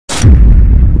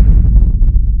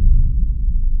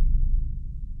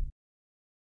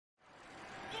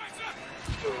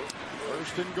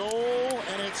First and goal,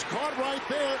 and it's caught right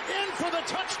there. In for the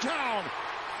touchdown.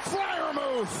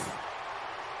 Freiermuth.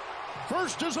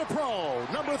 First as a pro,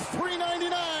 number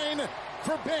 399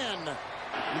 for Ben.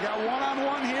 You got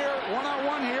one-on-one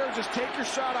here. Just take your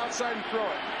shot outside and throw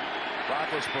it.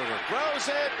 Roethlisberger throws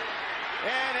it,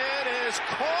 and it is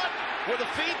caught with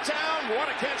the feet down. What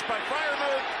a catch by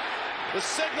Freiermuth. The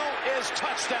signal is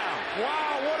touchdown.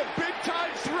 Wow, what a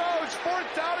big-time throw. It's fourth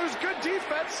down. It was good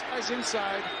defense. Guys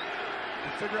inside. And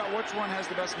figure out which one has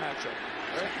the best matchup.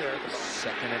 Right there.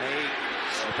 2nd and 8.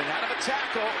 Slipping out of a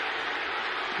tackle.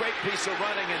 Great piece of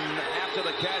running, and after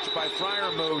the catch by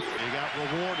Freiermuth. He got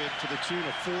rewarded to the tune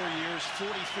of 4 years, $44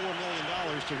 million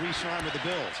to re-sign with the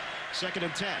Bills. 2nd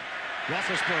and 10.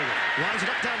 Roethlisberger lines it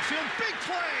up downfield. Big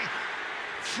play!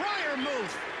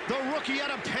 Freiermuth, the rookie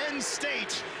out of Penn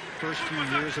State. First few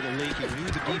years in the league, he knew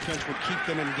the defense would keep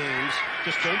them in games.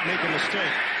 Just don't make a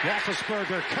mistake.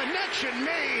 Roethlisberger, connection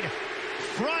made.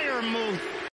 Freiermuth.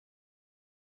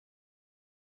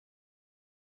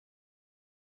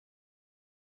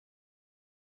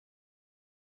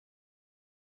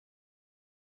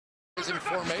 In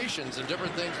formations and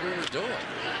different things we were doing.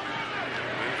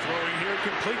 Throwing here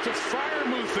complete to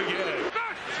Freiermuth again.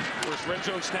 First red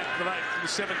zone snap of the night from the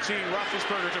 17.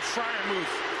 Roethlisberger to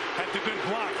Freiermuth. Had the good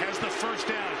block, has the first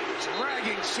down.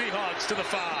 Dragging Seahawks to the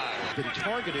 5. Been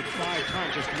targeted 5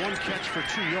 times, just 1 catch for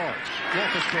 2 yards.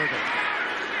 Roethlisberger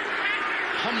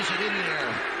hums it in there.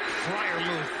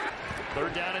 Freiermuth.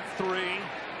 3rd down and 3.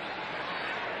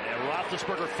 And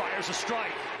Roethlisberger fires a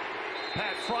strike.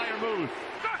 Pat Freiermuth.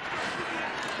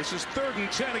 This is 3rd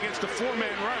and 10 against a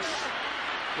 4-man rush.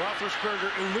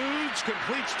 Roethlisberger eludes,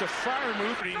 completes to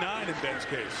Freiermuth. 39 in Ben's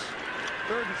case.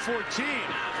 3rd and 14.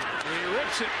 And he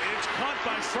rips it. It's caught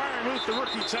by Freiermuth, the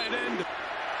rookie tight end.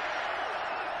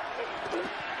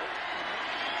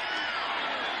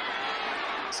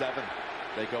 Seven.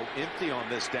 They go empty on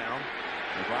this down.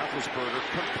 And Roethlisberger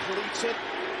completes it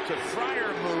to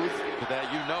Freiermuth.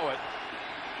 That you know it.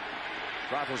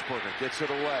 Roethlisberger gets it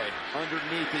away.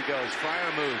 Underneath he goes.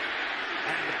 Freiermuth.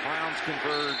 And the Browns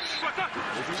converge.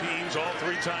 Both teams, all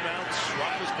 3 timeouts.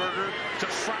 Roethlisberger to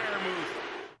Freiermuth.